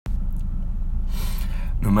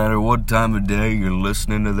No matter what time of day you're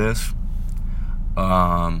listening to this,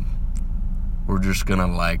 we're just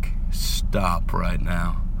gonna stop right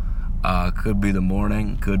now. Could be the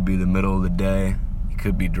morning, could be the middle of the day, you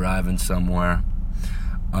could be driving somewhere,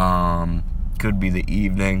 could be the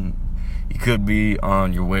evening, you could be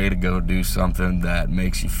on your way to go do something that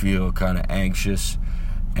makes you feel kind of anxious,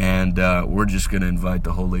 and we're just gonna invite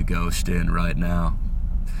the Holy Ghost in right now.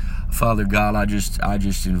 Father God, I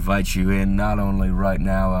just invite you in, not only right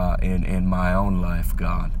now in my own life,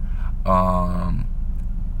 God,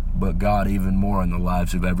 but God, even more in the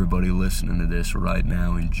lives of everybody listening to this right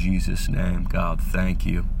now, in Jesus' name. God, thank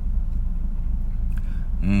you.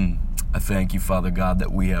 I thank you, Father God,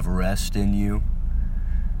 that we have rest in you.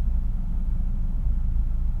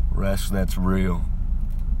 Rest that's real.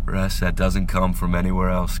 Rest that doesn't come from anywhere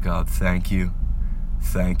else, God. Thank you.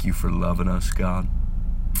 Thank you for loving us, God.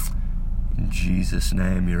 In Jesus'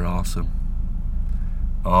 name, you're awesome.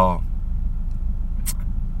 Oh,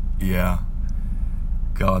 yeah.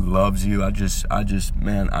 God loves you. I just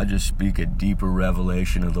speak a deeper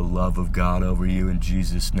revelation of the love of God over you in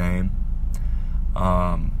Jesus' name.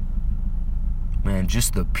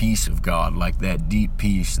 Just the peace of God, like that deep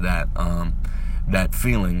peace, that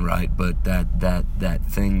feeling, right? But that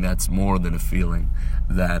thing that's more than a feeling,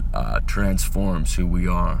 that transforms who we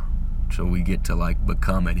are. So we get to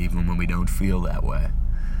become it even when we don't feel that way.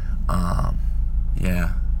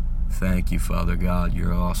 Yeah. Thank you, Father God.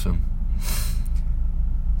 You're awesome.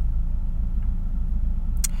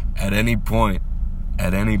 At any point,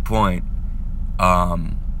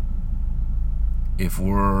 if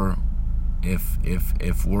we're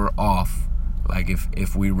off,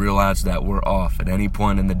 if we realize that we're off at any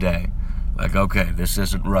point in the day, okay, this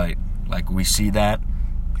isn't right, we see that,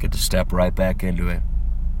 get to step right back into it.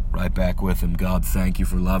 Right back with him. God, thank you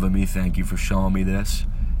for loving me. Thank you for showing me this.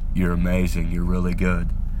 You're amazing. You're really good.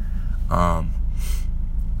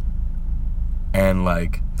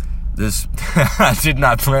 This, I did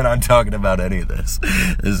not plan on talking about any of this.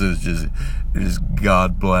 This is just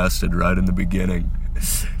God blasted right in the beginning.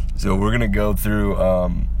 So we're gonna go through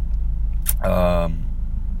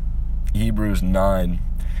Hebrews 9,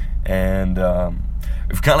 and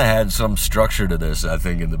we've kind of had some structure to this, I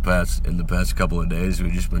think, in the past couple of days.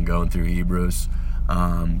 We've just been going through Hebrews.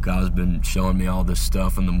 God's been showing me all this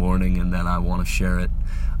stuff in the morning, and then I want to share it.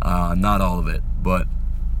 Not all of it, but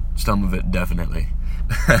some of it definitely.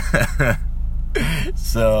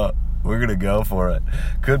 So we're gonna go for it.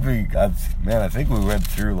 Could be, I think we went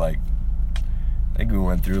through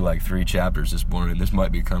 3 chapters this morning. This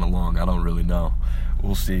might be kind of long. I don't really know.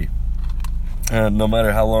 We'll see. And no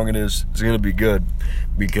matter how long it is, it's going to be good,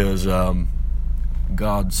 because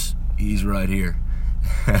He's right here.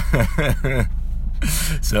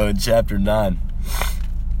 So in chapter 9,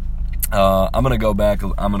 I'm going to go back a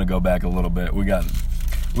little bit. We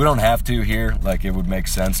don't have to here, it would make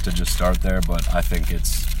sense to just start there, but I think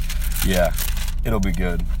it'll be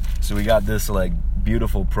good. So we got this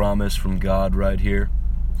beautiful promise from God right here.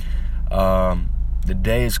 The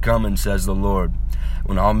day is coming, says the Lord,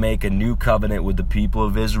 when I'll make a new covenant with the people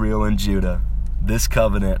of Israel and Judah. This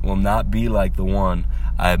covenant will not be like the one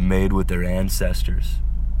I have made with their ancestors,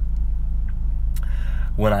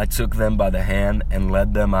 when I took them by the hand and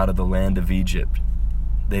led them out of the land of Egypt.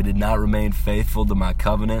 They did not remain faithful to my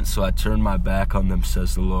covenant, so I turned my back on them,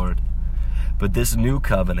 says the Lord. But this new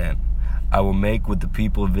covenant I will make with the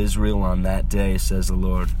people of Israel on that day, says the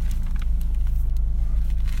Lord.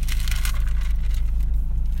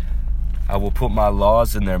 I will put my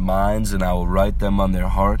laws in their minds, and I will write them on their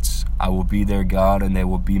hearts. I will be their God, and they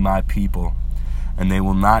will be my people. And they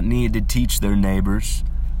will not need to teach their neighbors,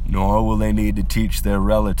 nor will they need to teach their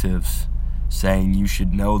relatives, saying, you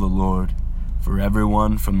should know the Lord, for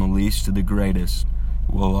everyone from the least to the greatest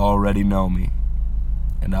will already know me.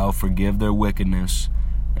 And I will forgive their wickedness,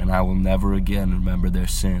 and I will never again remember their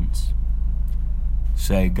sins.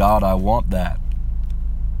 Say, God, I want that.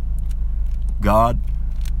 God,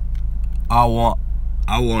 I want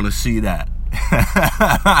to see that.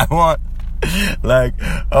 I want,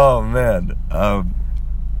 oh man.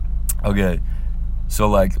 Okay.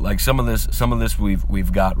 So some of this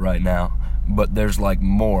we've got right now, but there's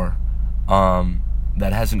more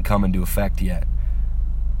that hasn't come into effect yet.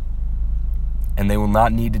 And they will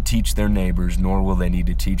not need to teach their neighbors, nor will they need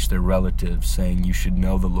to teach their relatives, saying, you should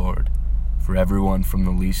know the Lord, for everyone from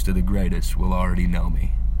the least to the greatest will already know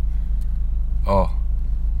me. Oh.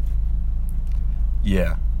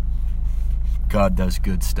 Yeah. God does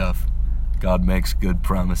good stuff. God makes good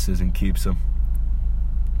promises and keeps them.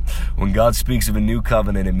 When God speaks of a new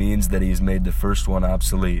covenant, it means that he has made the first one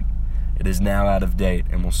obsolete. It is now out of date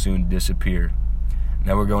and will soon disappear.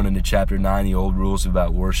 Now we're going into chapter 9, the old rules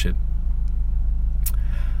about worship.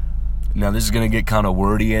 Now this is going to get kind of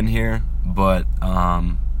wordy in here, but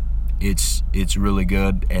it's really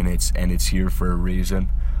good, and it's here for a reason.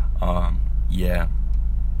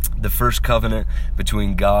 The first covenant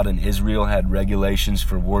between God and Israel had regulations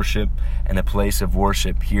for worship and a place of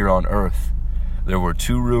worship here on earth. There were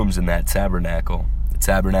 2 rooms in that tabernacle. The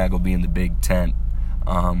tabernacle being the big tent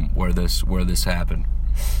where this happened.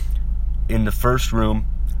 In the first room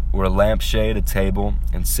were a lampshade, a table,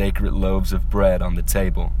 and sacred loaves of bread on the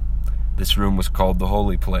table. This room was called the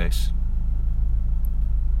holy place.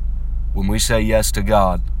 When we say yes to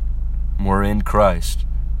God, we're in Christ.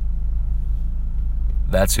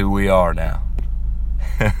 That's who we are now.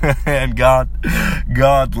 And God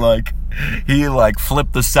He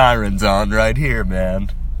flipped the sirens on right here,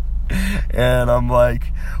 man. And I'm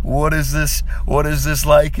like, what is this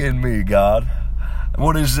like in me, God?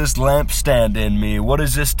 What is this lampstand in me? What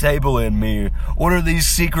is this table in me? What are these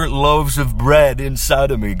secret loaves of bread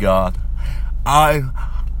inside of me, God? I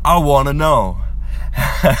want to know.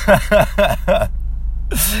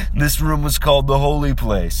 This room was called the holy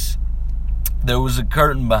place. There was a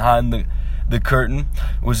curtain behind the curtain.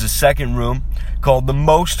 Was a second room called the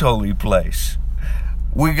most holy place.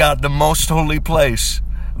 We got the most holy place.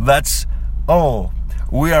 We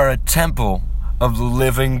are a temple of the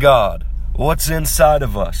living God. What's inside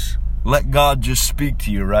of us? Let God just speak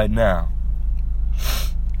to you right now.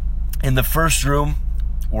 In the first room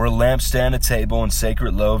were a lampstand, a table, and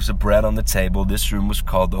sacred loaves of bread on the table. This room was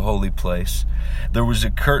called the holy place. There was a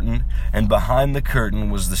curtain, and behind the curtain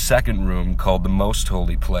was the second room called the most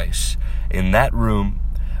holy place. In that room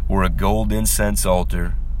were a gold incense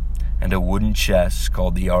altar and a wooden chest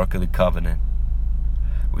called the Ark of the Covenant,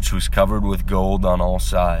 which was covered with gold on all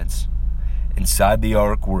sides. Inside the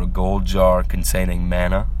ark were a gold jar containing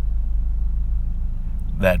manna,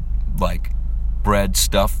 that bread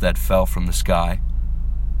stuff that fell from the sky,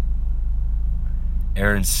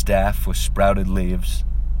 Aaron's staff with sprouted leaves,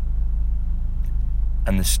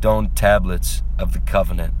 and the stone tablets of the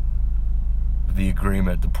covenant, the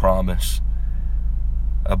agreement, the promise.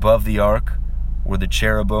 Above the ark were the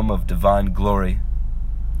cherubim of divine glory,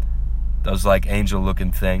 those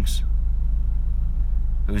angel-looking things,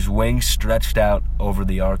 whose wings stretched out over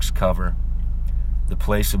the ark's cover, the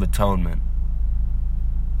place of atonement.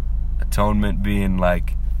 Atonement being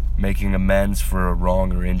making amends for a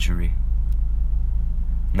wrong or injury.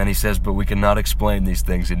 And then he says, but we cannot explain these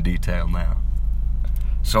things in detail now.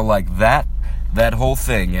 So that whole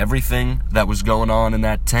thing, everything that was going on in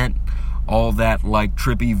that tent, all that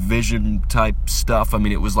trippy vision type stuff,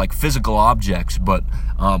 it was physical objects, but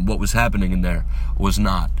what was happening in there was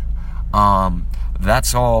not.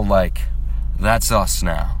 That's all that's us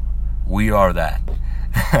now. We are that.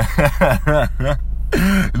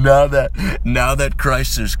 Now that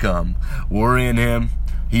Christ has come, we're in Him,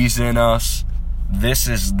 He's in us.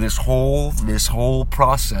 This whole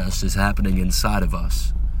process is happening inside of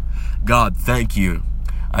us. God, thank you.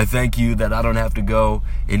 I thank you that I don't have to go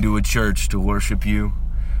into a church to worship you.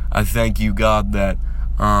 I thank you, God, that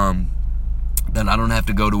I don't have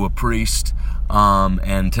to go to a priest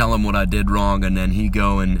and tell him what I did wrong, and then he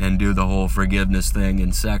go and do the whole forgiveness thing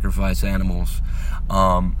and sacrifice animals.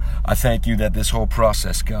 I thank you that this whole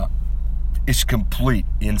process, God, is complete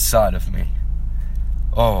inside of me.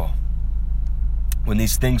 When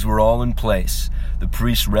these things were all in place, the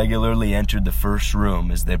priests regularly entered the first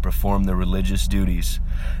room as they performed their religious duties,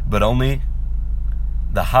 but only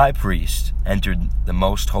the high priest entered the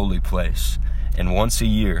most holy place, and once a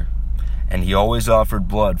year, and he always offered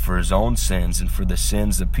blood for his own sins and for the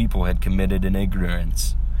sins the people had committed in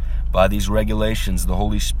ignorance. By these regulations, the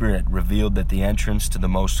Holy Spirit revealed that the entrance to the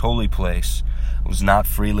most holy place was not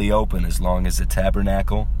freely open as long as the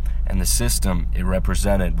tabernacle and the system it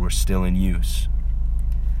represented were still in use.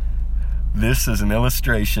 This is an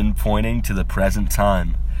illustration pointing to the present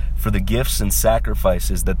time, for the gifts and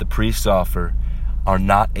sacrifices that the priests offer are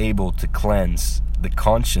not able to cleanse the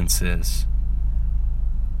consciences.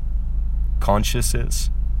 I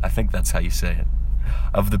think that's how you say it,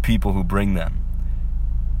 of the people who bring them.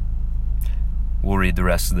 We'll read the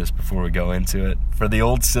rest of this before we go into it. For the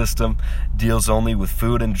old system deals only with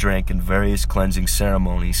food and drink and various cleansing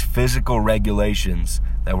ceremonies, physical regulations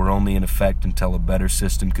that were only in effect until a better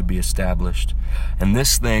system could be established. And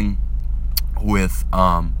this thing with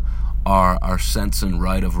our sense of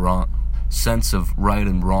right and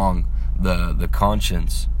wrong, the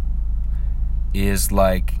conscience, is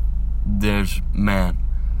God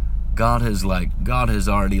has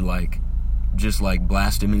already just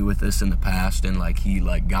blasted me with this in the past, and he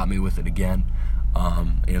got me with it again.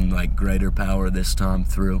 in like greater power this time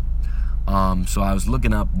through. So I was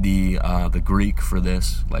looking up the Greek for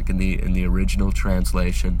this, like in the original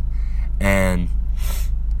translation, and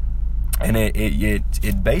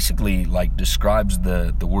it basically like describes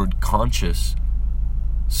the word conscious.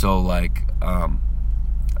 So like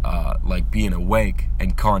being awake,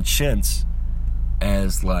 and conscience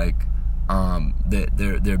as like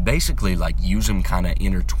they're basically like use them kind of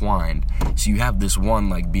intertwined. So you have this one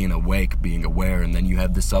like being awake, being aware, and then you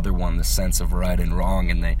have this other one, the sense of right and wrong,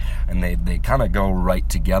 and they kind of go right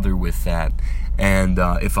together with that. And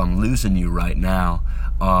if I'm losing you right now,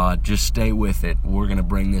 just stay with it. We're gonna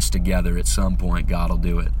bring this together at some point. God will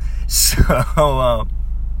do it.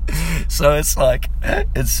 So it's like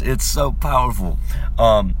it's so powerful.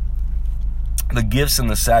 The gifts and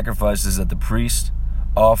the sacrifices that the priest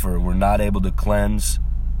offer were not able to cleanse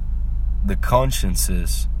the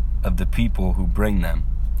consciences of the people who bring them.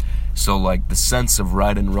 So like the sense of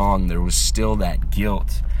right and wrong, there was still that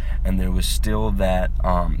guilt, and there was still that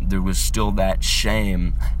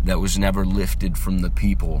shame that was never lifted from the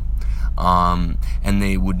people. And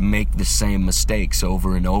they would make the same mistakes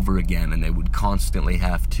over and over again, and they would constantly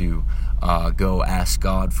have to go ask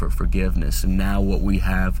God for forgiveness. And now what we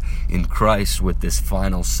have in Christ with this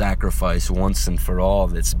final sacrifice once and for all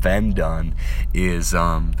that's been done is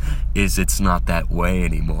it's not that way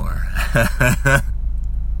anymore.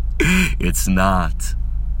 It's not.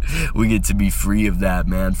 We get to be free of that,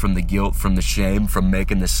 man, from the guilt, from the shame, from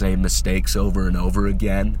making the same mistakes over and over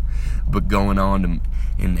again, but going on and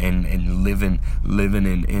living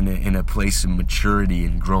in a place of maturity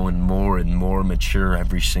and growing more and more mature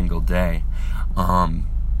every single day.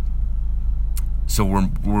 So we're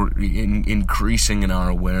increasing in our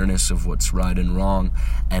awareness of what's right and wrong,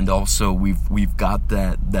 and also we've got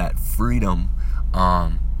that freedom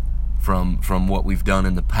from what we've done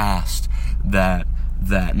in the past that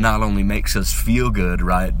not only makes us feel good,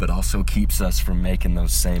 right, but also keeps us from making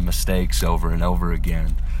those same mistakes over and over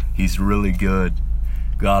again. He's really good.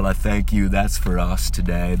 God, I thank you. That's for us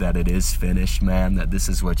today, that it is finished, man, that this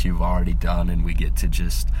is what you've already done, and we get to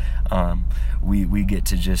just we get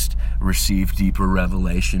to just receive deeper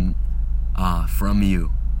revelation from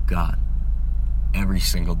you, God, every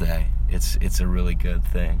single day. It's a really good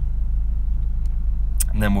thing.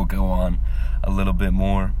 And then we'll go on a little bit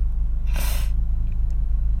more.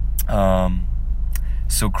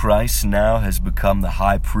 So Christ now has become the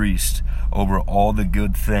high priest over all the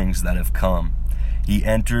good things that have come. He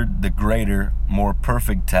entered the greater, more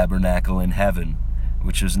perfect tabernacle in heaven,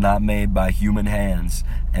 which was not made by human hands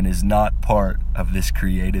and is not part of this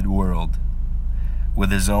created world.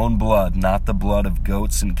 With his own blood, not the blood of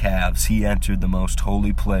goats and calves, he entered the most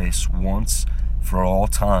holy place once for all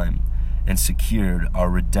time and secured our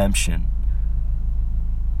redemption,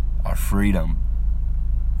 our freedom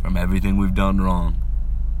from everything we've done wrong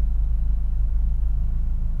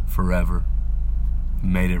forever.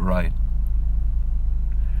 Made it right.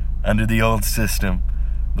 Under the old system,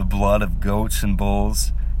 the blood of goats and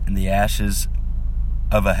bulls and the ashes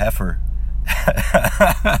of a heifer,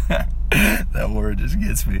 that word just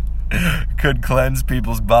gets me, could cleanse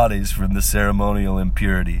people's bodies from the ceremonial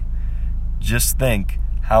impurity. Just think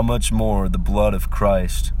how much more the blood of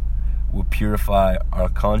Christ will purify our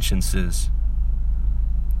consciences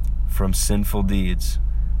from sinful deeds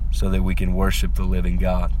so that we can worship the living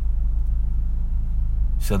God.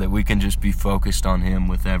 So that we can just be focused on Him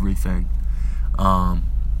with everything. And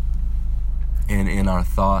in our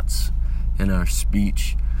thoughts, in our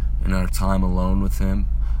speech, in our time alone with Him,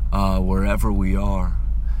 wherever we are.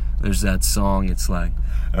 There's that song, it's like,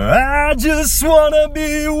 I just want to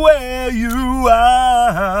be where you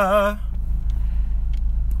are.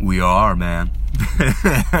 We are, man.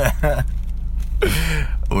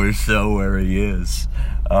 We're so where He is.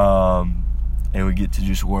 And we get to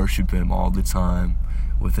just worship Him all the time.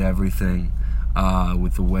 With everything,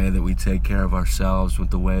 with the way that we take care of ourselves,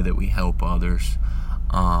 with the way that we help others,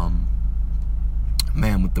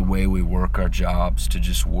 with the way we work our jobs to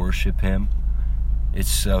just worship Him. It's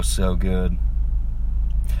so good.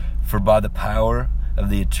 For by the power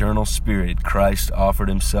of the eternal Spirit, Christ offered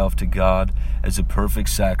Himself to God as a perfect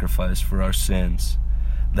sacrifice for our sins.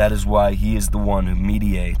 That is why He is the one who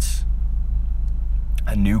mediates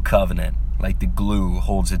a new covenant, like the glue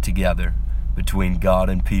holds it together, between God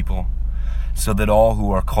and people, so that all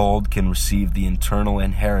who are called can receive the eternal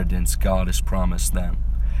inheritance God has promised them.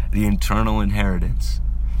 The eternal inheritance,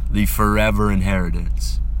 the forever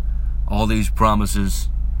inheritance. All these promises,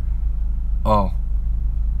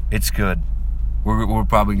 it's good. We're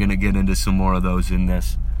probably going to get into some more of those in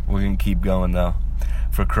this. We're going to keep going though.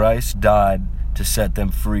 For Christ died to set them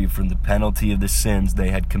free from the penalty of the sins they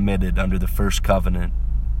had committed under the first covenant.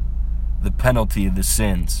 The penalty of the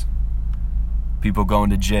sins. People going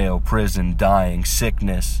to jail, prison, dying,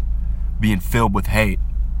 sickness, being filled with hate,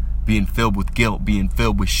 being filled with guilt, being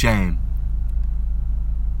filled with shame.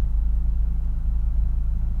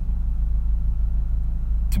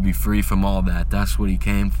 To be free from all that. That's what he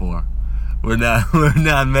came for. We're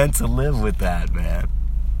not meant to live with that, man.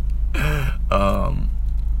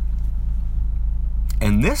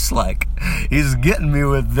 And this, like, he's getting me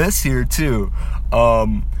with this here too.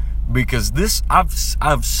 Because this,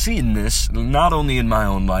 I've seen this not only in my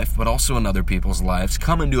own life, but also in other people's lives,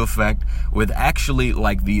 come into effect with actually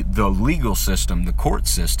like the legal system, the court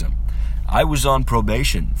system. I was on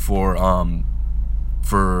probation for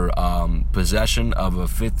possession of a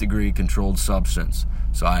 5th degree controlled substance.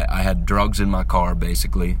 So I had drugs in my car,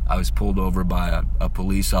 basically. I was pulled over by a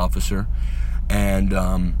police officer, and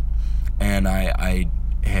I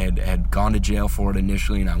had gone to jail for it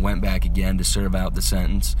initially, and I went back again to serve out the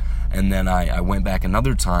sentence, and then I went back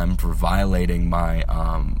another time for violating my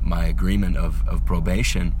agreement of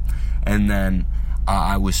probation, and then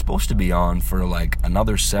I was supposed to be on for like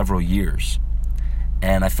another several years.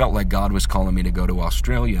 And I felt like God was calling me to go to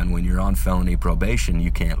Australia, and when you're on felony probation,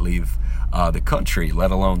 you can't leave the country, let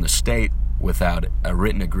alone the state, without a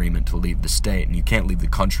written agreement to leave the state, and you can't leave the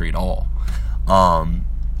country at all.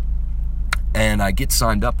 And I get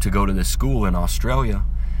signed up to go to this school in Australia,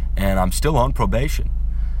 and I'm still on probation.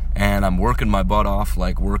 And I'm working my butt off,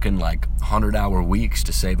 like working like 100-hour weeks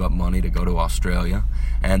to save up money to go to Australia.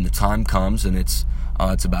 And the time comes, and it's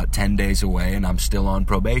about 10 days away, and I'm still on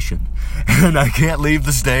probation. And I can't leave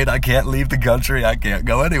the state, I can't leave the country, I can't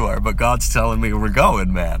go anywhere. But God's telling me we're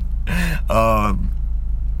going, man.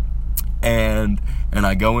 And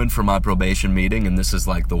I go in for my probation meeting, and this is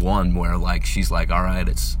like the one where like she's like, all right,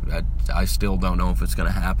 I still don't know if it's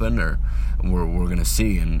going to happen, or we're going to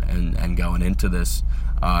see. And going into this,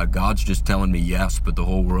 God's just telling me yes, but the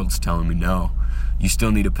whole world's telling me no. You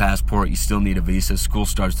still need a passport, you still need a visa, school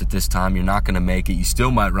starts at this time, you're not going to make it, you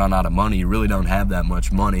still might run out of money, you really don't have that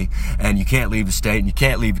much money, and you can't leave the state, and you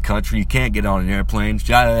can't leave the country, you can't get on an airplane,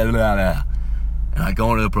 and I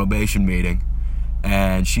go into the probation meeting,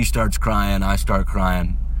 and she starts crying, I start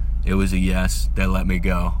crying. It was a yes, they let me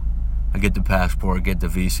go. I get the passport, get the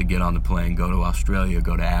visa, get on the plane, go to Australia,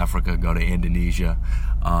 go to Africa, go to Indonesia,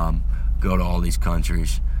 go to all these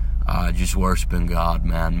countries. Just worshiping God,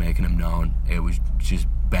 man, making him known. It was just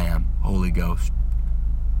bam, Holy Ghost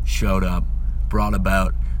showed up, brought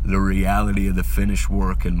about the reality of the finished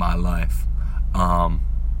work in my life.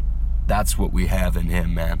 That's what we have in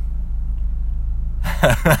him, man.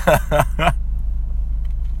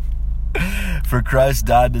 For Christ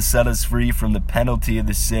died to set us free from the penalty of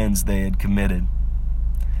the sins they had committed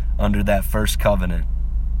under that first covenant.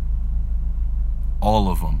 All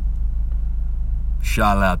of them.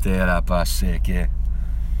 Shalatera paseke.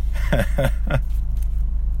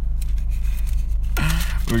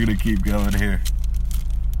 We're gonna keep going here.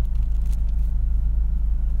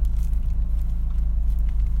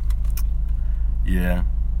 Yeah.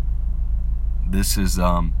 This is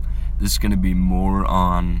gonna be more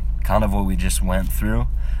on kind of what we just went through,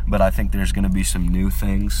 but I think there's gonna be some new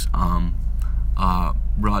things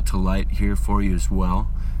brought to light here for you as well.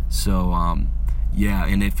 So yeah,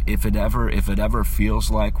 and if it ever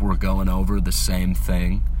feels like we're going over the same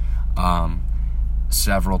thing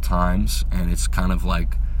several times, and it's kind of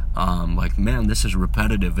like man, this is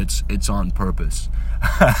repetitive, it's on purpose.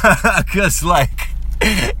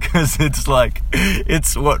 Because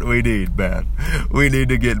it's what we need, man. We need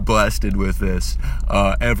to get blasted with this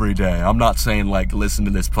every day. I'm not saying like listen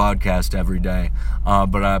to this podcast every day,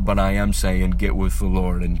 but I am saying get with the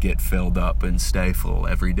Lord and get filled up and stay full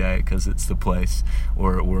every day, because it's the place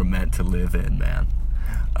where we're meant to live in, man.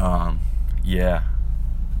 Yeah.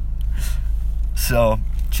 So,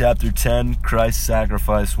 chapter 10, Christ's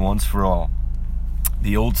sacrifice once for all.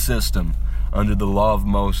 The old system under the law of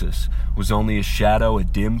Moses was only a shadow, a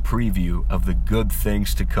dim preview of the good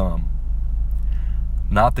things to come,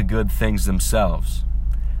 not the good things themselves.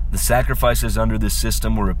 The sacrifices under this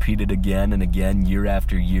system were repeated again and again, year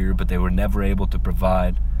after year, but they were never able to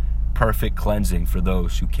provide perfect cleansing for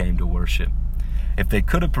those who came to worship. If they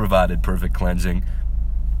could have provided perfect cleansing,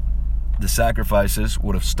 the sacrifices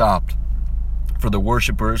would have stopped, for the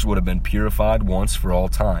worshipers would have been purified once for all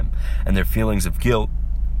time, and their feelings of guilt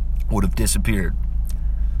would have disappeared.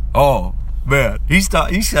 Oh man, he said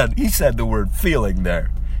the word feeling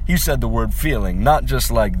there. He said the word feeling, not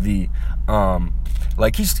just like the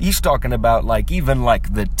like he's talking about like even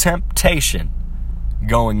like the temptation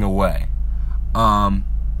going away.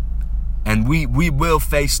 And we will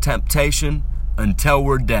face temptation until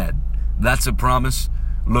we're dead. That's a promise.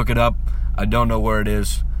 Look it up. I don't know where it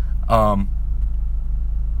is. But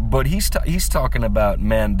he's talking about,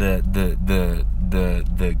 man, the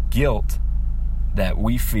guilt that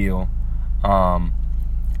we feel. And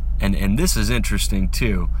this is interesting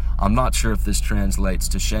too. I'm not sure if this translates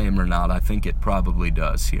to shame or not. I think it probably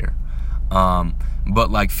does here.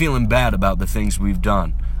 But like feeling bad about the things we've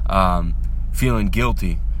done, feeling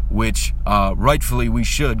guilty, which rightfully we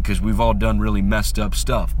should, because we've all done really messed up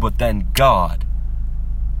stuff. But then God,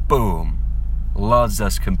 boom, loves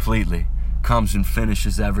us completely, comes and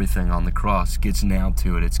finishes everything on the cross, gets nailed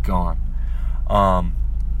to it, it's gone.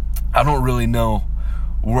 I don't really know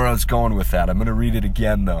where I was going with that. I'm going to read it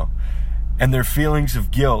again though. And their feelings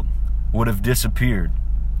of guilt would have disappeared.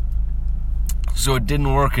 So it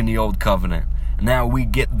didn't work in the old covenant. Now we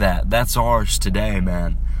get that. That's ours today,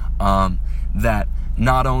 man. That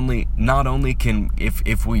not only can,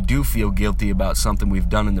 if we do feel guilty about something we've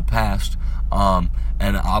done in the past, and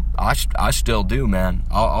I still do, man.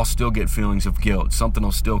 I'll still get feelings of guilt. Something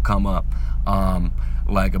will still come up,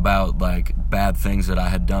 like about like bad things that I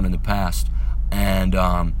had done in the past,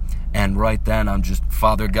 and right then I'm just,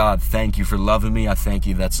 Father God, thank you for loving me. I thank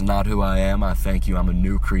you that's not who I am. I thank you I'm a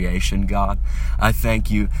new creation, God. I thank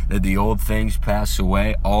you that the old things pass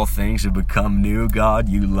away. All things have become new, God.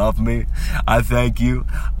 You love me. I thank you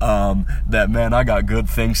that, man, I got good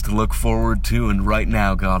things to look forward to. And right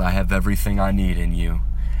now, God, I have everything I need in you.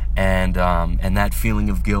 And that feeling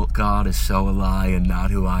of guilt, God, is so a lie and not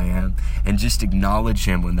who I am. And just acknowledge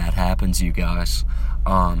him when that happens, you guys.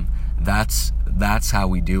 That's how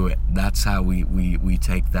we do it. That's how we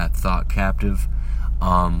take that thought captive.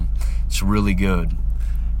 It's really good.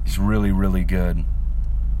 It's really, really good.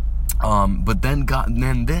 But then God, and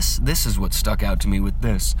then this is what stuck out to me with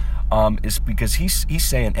this. Is because he's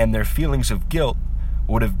saying, and their feelings of guilt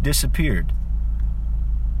would have disappeared.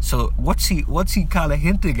 So what's he kind of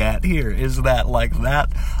hinting at here is that like that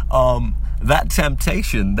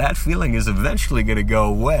temptation, that feeling is eventually going to go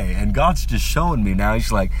away, and God's just showing me now.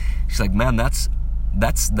 He's like, man, that's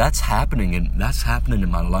happening, and that's happening in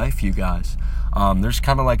my life, you guys. There's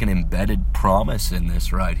kind of like an embedded promise in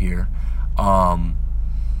this right here,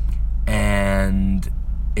 and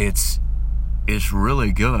it's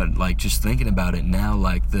really good. Like just thinking about it now,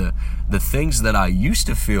 like the things that I used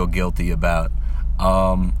to feel guilty about.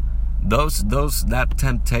 That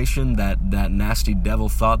temptation, that nasty devil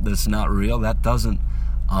thought that's not real, that doesn't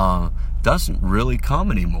really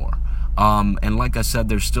come anymore. And like I said,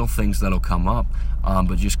 there's still things that'll come up,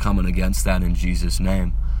 but just coming against that in Jesus'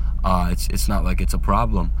 name. It's not like it's a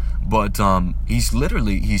problem, but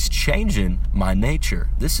he's changing my nature.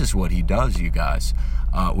 This is what he does, you guys.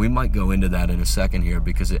 We might go into that in a second here,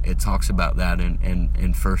 because it talks about that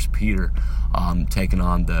in 1 Peter, taking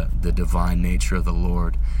on the divine nature of the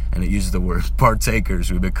Lord, and it uses the word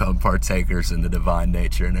partakers. We become partakers in the divine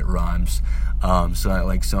nature, and it rhymes. So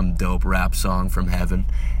like some dope rap song from heaven,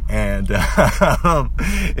 and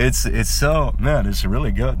it's so, man, it's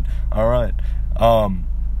really good. All right.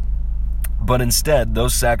 But instead,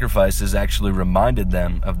 those sacrifices actually reminded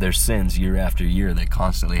them of their sins year after year. They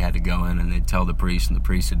constantly had to go in and they'd tell the priest, and the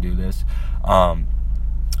priest would do this.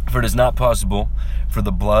 For it is not possible for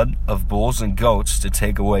the blood of bulls and goats to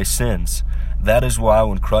take away sins. That is why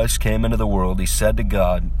when Christ came into the world, he said to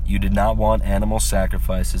God, "You did not want animal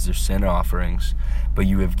sacrifices or sin offerings, but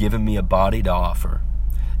you have given me a body to offer.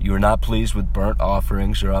 You are not pleased with burnt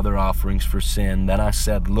offerings or other offerings for sin. Then I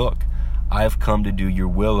said, look, I have come to do your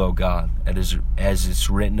will, O God, as it's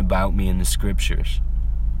written about me in the scriptures."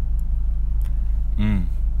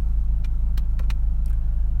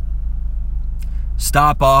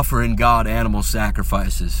 Stop offering God animal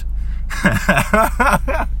sacrifices.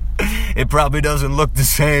 It probably doesn't look the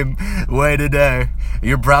same way today.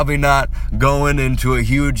 You're probably not going into a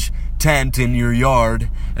huge tent in your yard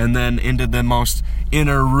and then into the most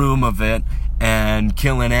inner room of it and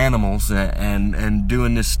killing animals and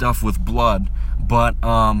doing this stuff with blood. But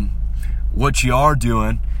what you are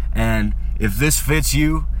doing, and if this fits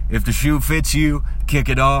you, if the shoe fits you, kick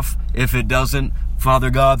it off. If it doesn't,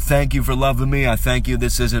 Father God, thank you for loving me. I thank you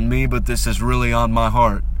this isn't me, but this is really on my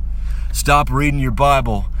heart. Stop reading your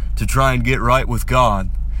Bible to try and get right with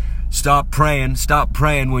God. Stop praying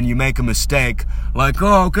when you make a mistake. Like,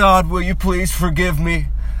 oh God, will you please forgive me?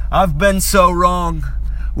 I've been so wrong.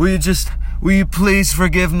 Will you just Will you please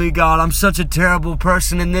forgive me, God? I'm such a terrible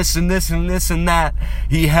person in this and this and this and that.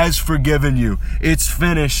 He has forgiven you. It's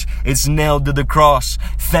finished. It's nailed to the cross.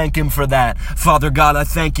 Thank Him for that. Father God, I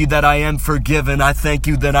thank You that I am forgiven. I thank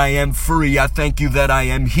You that I am free. I thank You that I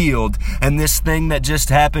am healed. And this thing that just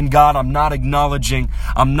happened, God, I'm not acknowledging.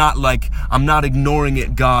 I'm not ignoring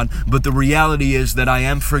it, God. But the reality is that I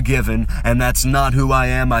am forgiven, and that's not who I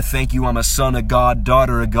am. I thank You I'm a son of God,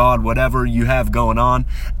 daughter of God, whatever You have going on.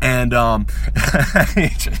 And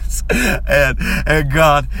and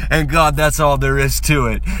God, that's all there is to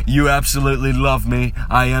it. You absolutely love me.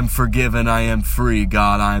 I am forgiven. I am free,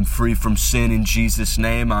 God. I am free from sin in Jesus'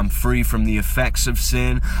 name. I'm free from the effects of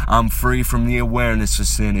sin. I'm free from the awareness of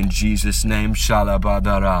sin in Jesus' name.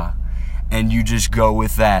 Shalabadara. And you just go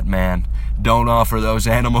with that, man. Don't offer those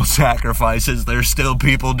animal sacrifices. There's still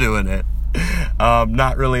people doing it.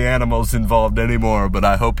 Not really animals involved anymore, but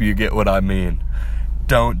I hope you get what I mean.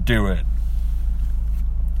 Don't do it.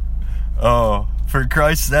 Oh, for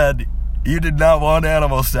Christ said, You did not want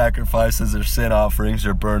animal sacrifices or sin offerings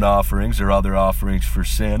or burnt offerings or other offerings for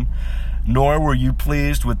sin, nor were You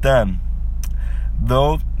pleased with them,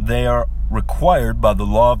 though they are required by the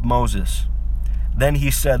law of Moses. Then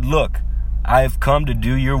He said, Look, I have come to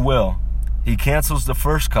do Your will. He cancels the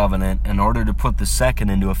first covenant in order to put the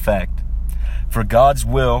second into effect. For God's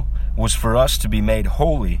will was for us to be made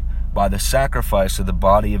holy by the sacrifice of the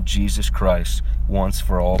body of Jesus Christ once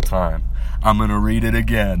for all time. I'm going to read it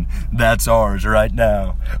again. That's ours right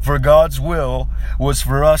now. For God's will was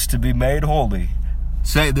for us to be made holy.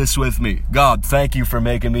 Say this with me. God, thank You for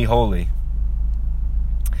making me holy.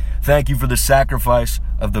 Thank You for the sacrifice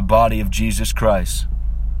of the body of Jesus Christ.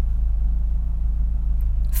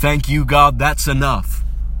 Thank You, God, that's enough.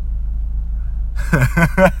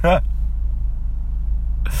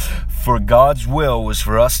 For God's will was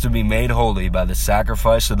for us to be made holy by the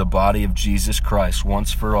sacrifice of the body of Jesus Christ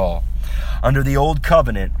once for all. Under the old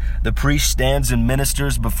covenant, the priest stands and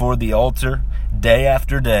ministers before the altar day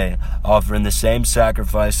after day, offering the same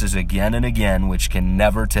sacrifices again and again, which can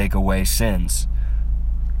never take away sins.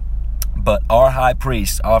 But our high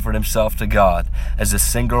priest offered Himself to God as a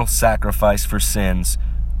single sacrifice for sins,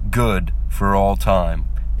 good for all time.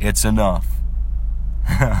 It's enough.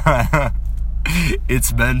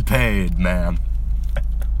 It's been paid, man.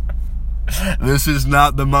 This is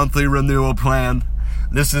not the monthly renewal plan.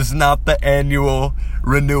 This is not the annual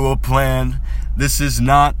renewal plan. This is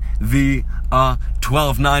not the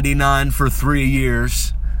 $12.99 for 3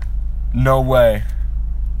 years. No way.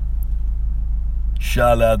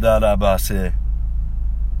 Shaladalabase.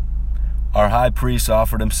 Our high priest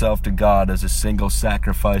offered himself to God as a single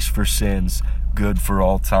sacrifice for sins, good for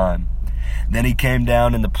all time. Then He came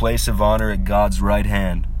down in the place of honor at God's right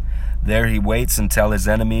hand. There He waits until His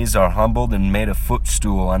enemies are humbled and made a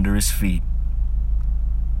footstool under His feet.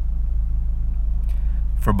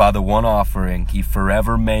 For by the one offering He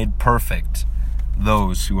forever made perfect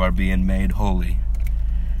those who are being made holy.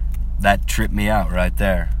 That tripped me out right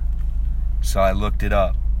there. So I looked it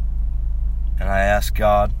up. And I asked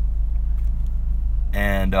God.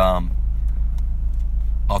 And I'll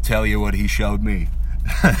tell you what He showed me.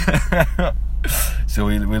 So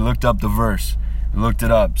we looked up the verse. We looked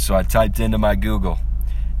it up. So I typed into my Google.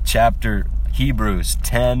 Chapter Hebrews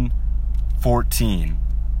 10:14.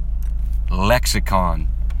 Lexicon.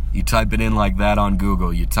 You type it in like that on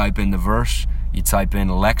Google. You type in the verse. You type in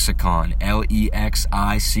lexicon.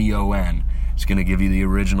 Lexicon. It's going to give you the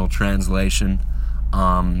original translation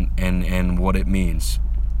and what it means.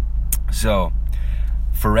 So,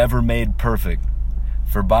 forever made perfect.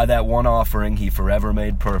 For by that one offering He forever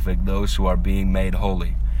made perfect those who are being made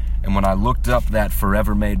holy. And when I looked up that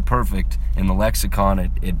forever made perfect in the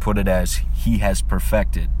lexicon, it put it as He has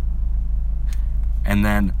perfected. And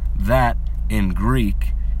then that in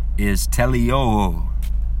Greek is telio.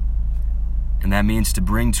 And that means to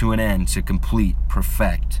bring to an end, to complete,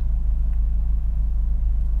 perfect.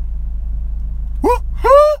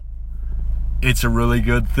 It's a really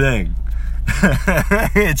good thing.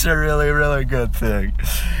 It's a really, really good thing.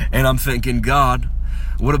 And I'm thinking, God,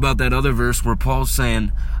 what about that other verse where Paul's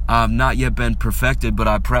saying, I've not yet been perfected, but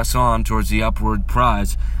I press on towards the upward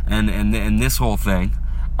prize, and this whole thing.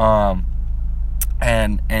 And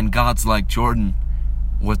God's like, Jordan,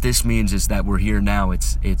 what this means is that we're here now.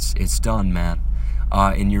 It's done, man.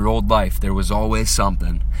 In your old life, there was always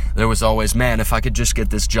something. There was always, man, if I could just get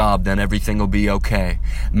this job, then everything will be okay.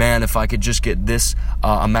 Man, if I could just get this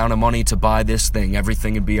amount of money to buy this thing,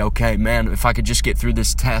 everything would be okay. Man, if I could just get through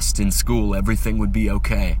this test in school, everything would be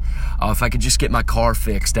okay. If I could just get my car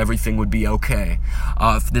fixed, everything would be okay.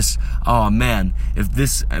 If this,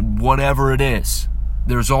 whatever it is,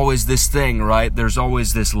 there's always this thing, right? There's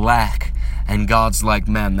always this lack. And God's like,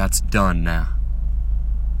 man, that's done now.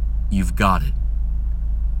 You've got it.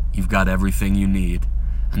 You've got everything you need.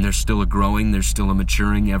 And there's still a growing, there's still a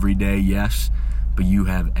maturing every day, yes, but you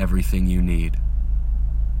have everything you need.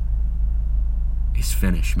 It's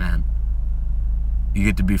finished, man. You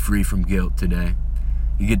get to be free from guilt today.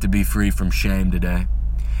 You get to be free from shame today.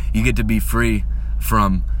 You get to be free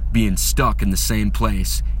from being stuck in the same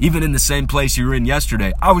place. Even in the same place you were in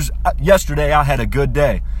yesterday. Yesterday I had a good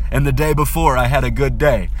day. And the day before I had a good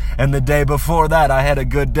day. And the day before that I had a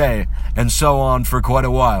good day. And so on for quite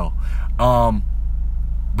a while.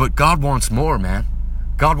 But God wants more, man.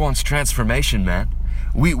 God wants transformation, man.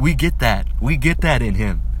 We get that. We get that in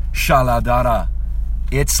Him. Shaladara.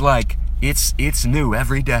 It's like, it's new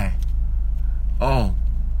every day. Oh,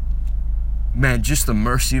 man, just the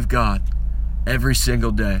mercy of God every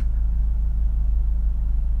single day.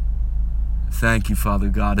 Thank you, Father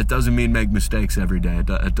God. It doesn't mean make mistakes every day.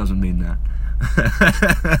 It doesn't mean that.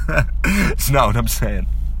 It's not what I'm saying.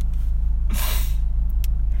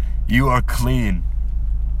 You are clean.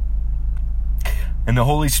 And the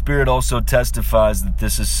Holy Spirit also testifies that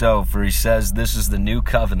this is so, for He says, this is the new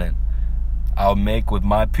covenant I'll make with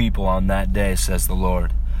my people on that day, says the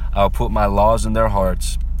Lord. I'll put my laws in their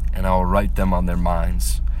hearts, and I will write them on their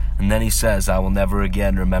minds. And then He says, I will never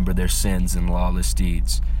again remember their sins and lawless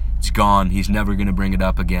deeds. It's gone. He's never going to bring it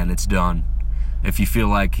up again. It's done. If you feel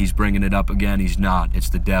like He's bringing it up again, He's not. It's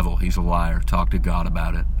the devil. He's a liar. Talk to God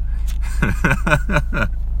about it.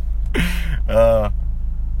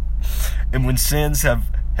 And when sins have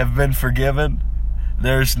been forgiven,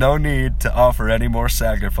 there's no need to offer any more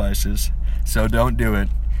sacrifices. So don't do it.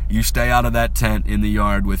 You stay out of that tent in the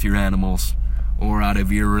yard with your animals, or out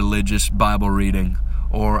of your religious Bible reading,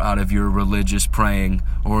 or out of your religious praying,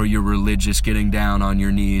 or your religious getting down on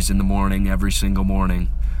your knees in the morning every single morning,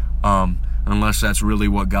 unless that's really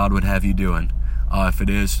what God would have you doing. If it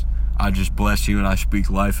is, I just bless you and I speak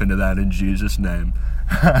life into that in Jesus' name.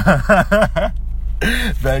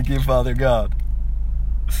 Thank you, Father God.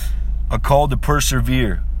 A call to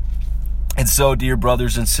persevere. And so, dear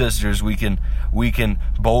brothers and sisters, we can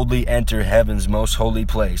boldly enter heaven's most holy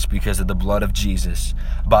place because of the blood of Jesus.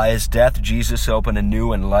 By His death, Jesus opened a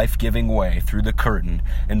new and life-giving way through the curtain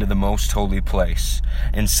into the most holy place.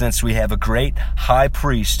 And since we have a great high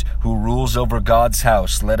priest who rules over God's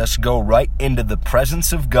house, let us go right into the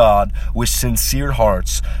presence of God with sincere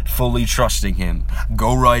hearts, fully trusting Him.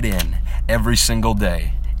 Go right in every single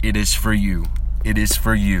day. It is for you. It is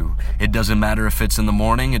for you. It doesn't matter if it's in the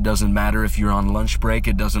morning. It doesn't matter if you're on lunch break.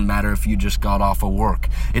 It doesn't matter if you just got off of work.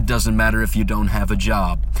 It doesn't matter if you don't have a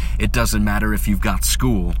job. It doesn't matter if you've got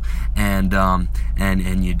school. And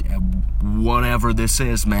you, whatever this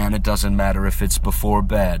is, man, it doesn't matter if it's before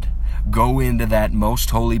bed. Go into that most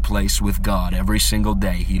holy place with God every single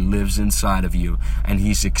day. He lives inside of you, and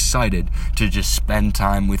He's excited to just spend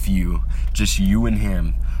time with you. Just you and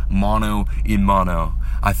Him. Mono in mono.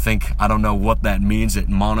 I don't know what that means. That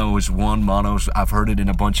mono is one, mono's, I've heard it in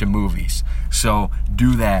a bunch of movies. So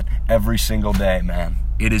do that every single day, man.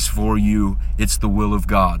 It is for you. It's the will of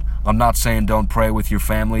God. I'm not saying don't pray with your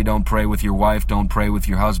family, don't pray with your wife, don't pray with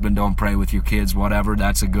your husband, don't pray with your kids, whatever.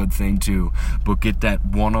 That's a good thing too. But get that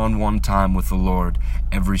one-on-one time with the Lord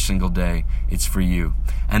every single day. It's for you.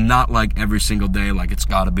 And not like every single day, like it's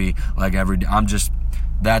got to be like every day.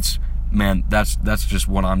 That's just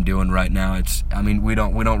what I'm doing right now. We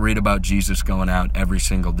don't read about Jesus going out every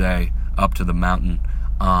single day up to the mountain.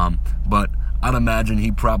 But I'd imagine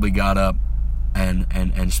He probably got up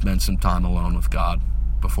and spent some time alone with God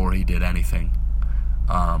before He did anything.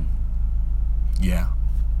 Yeah.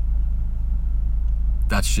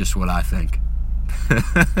 That's just what I think.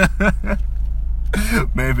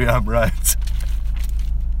 Maybe I'm right.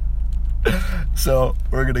 So,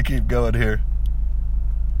 we're going to keep going here.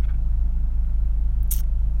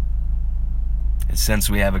 And since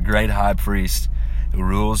we have a great high priest who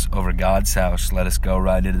rules over God's house, let us go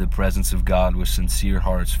right into the presence of God with sincere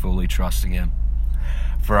hearts, fully trusting Him.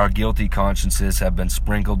 For our guilty consciences have been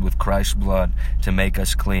sprinkled with Christ's blood to make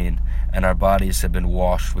us clean, and our bodies have been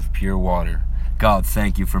washed with pure water. God,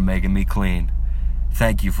 thank you for making me clean.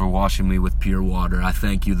 Thank you for washing me with pure water. I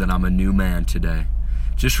thank you that I'm a new man today.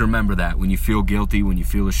 Just remember that. When you feel guilty, when you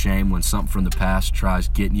feel ashamed, when something from the past tries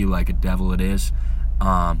getting you like a devil it is,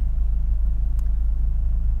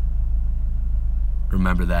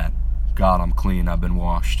 remember that. God, I'm clean. I've been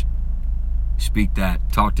washed. Speak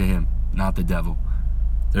that. Talk to Him, not the devil.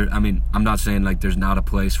 I'm not saying like there's not a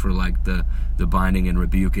place for like the binding and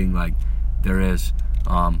rebuking, like there is.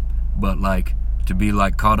 But like to be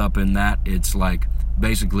like caught up in that, it's like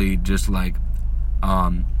basically just like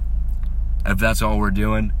if that's all we're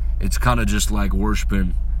doing, it's kind of just like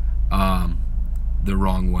worshiping the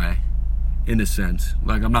wrong way, in a sense.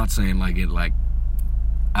 Like, I'm not saying like it, like,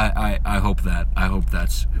 I hope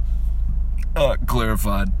that's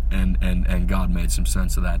clarified and God made some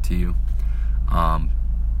sense of that to you.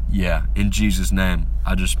 Yeah, in Jesus' name,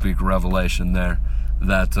 I just speak revelation there,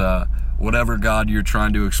 that whatever God you're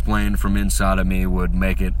trying to explain from inside of me would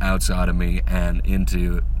make it outside of me and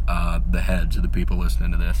into the heads of the people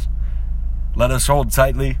listening to this. Let us hold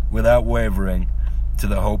tightly, without wavering, to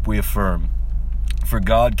the hope we affirm, for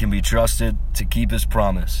God can be trusted to keep his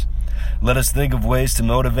promise. Let us think of ways to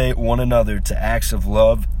motivate one another to acts of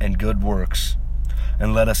love and good works.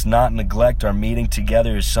 And let us not neglect our meeting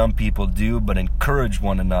together as some people do, but encourage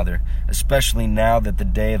one another, especially now that the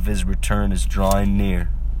day of his return is drawing near.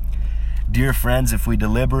 Dear friends, if we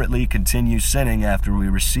deliberately continue sinning after we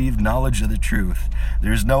receive knowledge of the truth,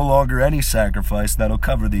 there is no longer any sacrifice that will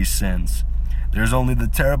cover these sins. There is only the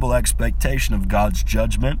terrible expectation of God's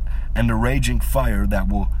judgment and a raging fire that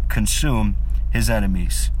will consume his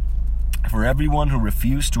enemies. For everyone who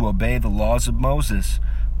refused to obey the laws of Moses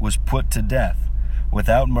was put to death,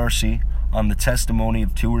 without mercy, on the testimony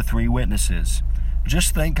of 2 or 3 witnesses.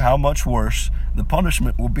 Just think how much worse the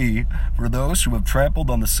punishment will be for those who have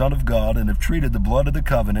trampled on the Son of God and have treated the blood of the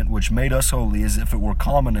covenant which made us holy as if it were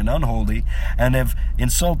common and unholy, and have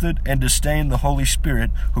insulted and disdained the Holy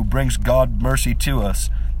Spirit who brings God mercy to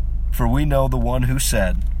us. For we know the one who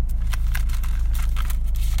said,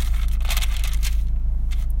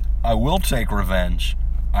 I will take revenge,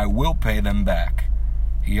 I will pay them back.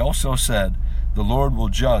 He also said, the Lord will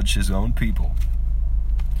judge his own people.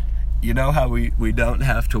 You know how we don't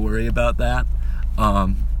have to worry about that?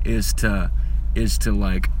 Is to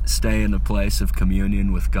like stay in a place of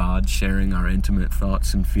communion with God, sharing our intimate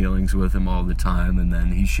thoughts and feelings with him all the time, and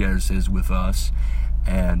then he shares his with us,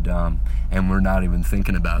 and we're not even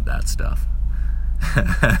thinking about that stuff.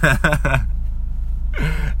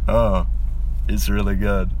 Oh, it's really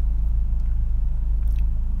good.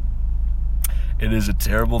 It is a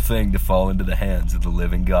terrible thing to fall into the hands of the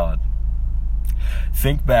living God.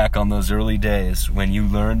 Think back on those early days when you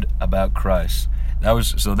learned about Christ.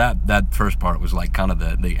 That first part was like kind of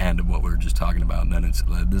the end of what we were just talking about, and then this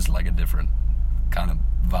is like a different kind of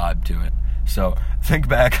vibe to it. So think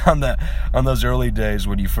back on those early days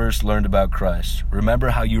when you first learned about Christ. Remember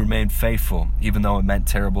how you remained faithful, even though it meant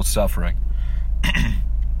terrible suffering.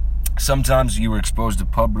 Sometimes you were exposed to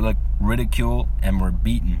public ridicule and were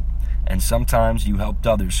beaten. And sometimes you helped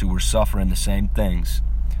others who were suffering the same things.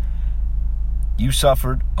 You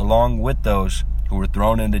suffered along with those who were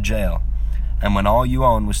thrown into jail. And when all you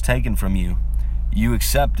owned was taken from you, you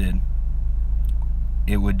accepted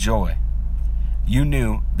it with joy. You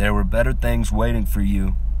knew there were better things waiting for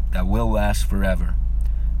you that will last forever.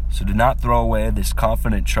 So do not throw away this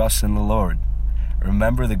confident trust in the Lord.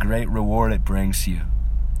 Remember the great reward it brings you.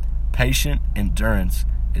 Patient endurance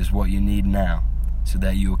is what you need now, so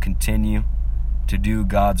that you will continue to do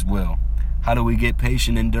God's will. How do we get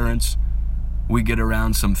patient endurance? We get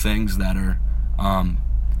around some things that are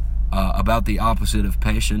about the opposite of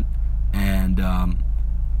patient, and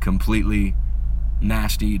completely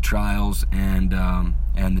nasty trials and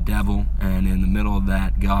the devil. And in the middle of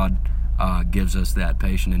that, God gives us that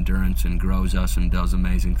patient endurance and grows us and does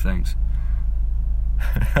amazing things.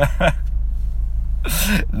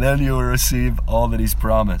 Then you will receive all that he's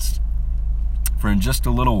promised. For in just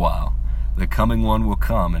a little while, the coming one will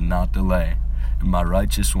come and not delay, and my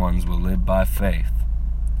righteous ones will live by faith.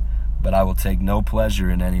 But I will take no pleasure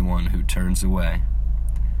in anyone who turns away.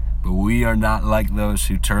 But we are not like those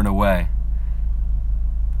who turn away.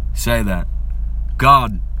 Say that.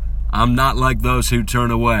 God, I'm not like those who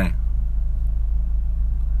turn away.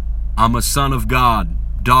 I'm a son of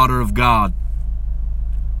God, daughter of God.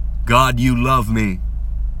 God, you love me.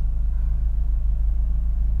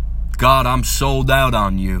 God, I'm sold out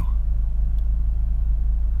on you.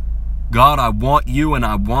 God, I want you, and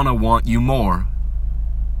I want you more.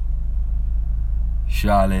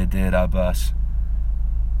 Shale de Rabas.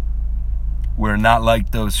 We're not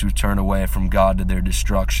like those who turn away from God to their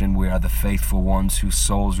destruction. We are the faithful ones whose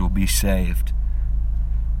souls will be saved.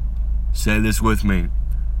 Say this with me.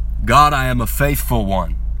 God, I am a faithful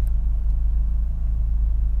one.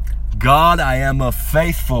 God, I am a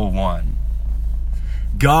faithful one.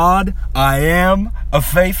 God, I am a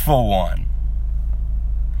faithful one.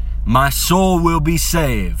 My soul will be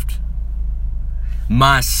saved.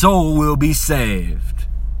 My soul will be saved.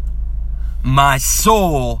 My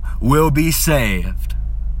soul will be saved.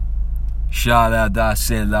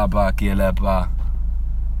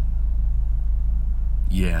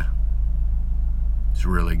 Yeah. It's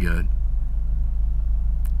really good.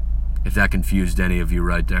 If that confused any of you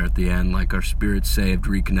right there at the end, like our spirit's saved,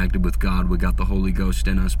 reconnected with God, we got the Holy Ghost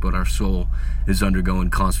in us, but our soul is undergoing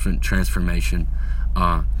constant transformation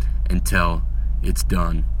until it's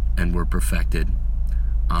done and we're perfected.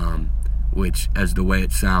 Which, as the way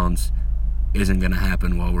it sounds, isn't going to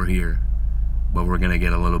happen while we're here, but we're going to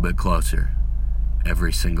get a little bit closer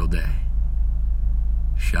every single day.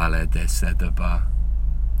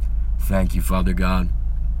 Thank you, Father God.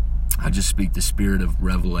 I just speak the spirit of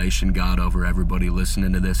revelation, God, over everybody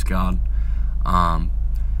listening to this, God.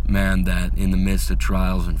 Man, that in the midst of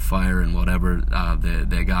trials and fire and whatever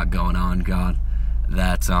they got going on, God,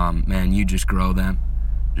 that, man, you just grow them.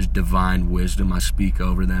 Just divine wisdom, I speak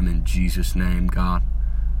over them in Jesus' name, God.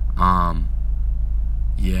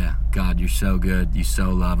 Yeah, God, you're so good. You so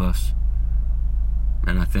love us.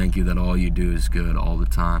 And I thank you that all you do is good all the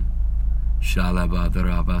time.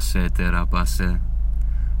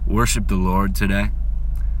 Worship the Lord today.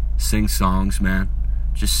 Sing songs, man.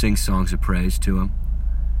 Just sing songs of praise to Him.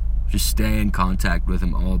 Just stay in contact with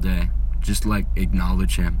Him all day. Just like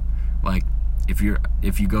acknowledge Him. Like if you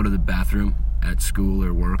go to the bathroom at school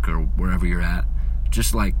or work or wherever you're at,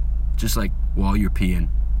 just like while you're peeing,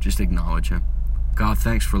 just acknowledge Him. God,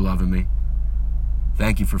 thanks for loving me.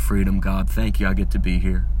 Thank you for freedom, God. Thank you I get to be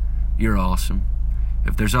here. You're awesome.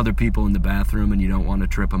 If there's other people in the bathroom and you don't want to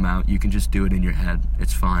trip them out, you can just do it in your head.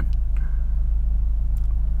 It's fine.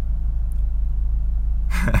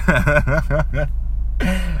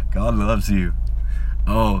 God loves you.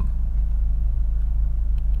 Oh,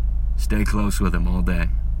 stay close with Him all day.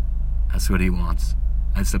 That's what He wants.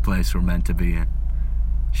 That's the place we're meant to be in.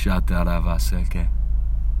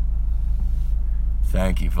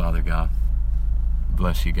 Thank you, Father God.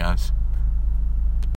 Bless you guys.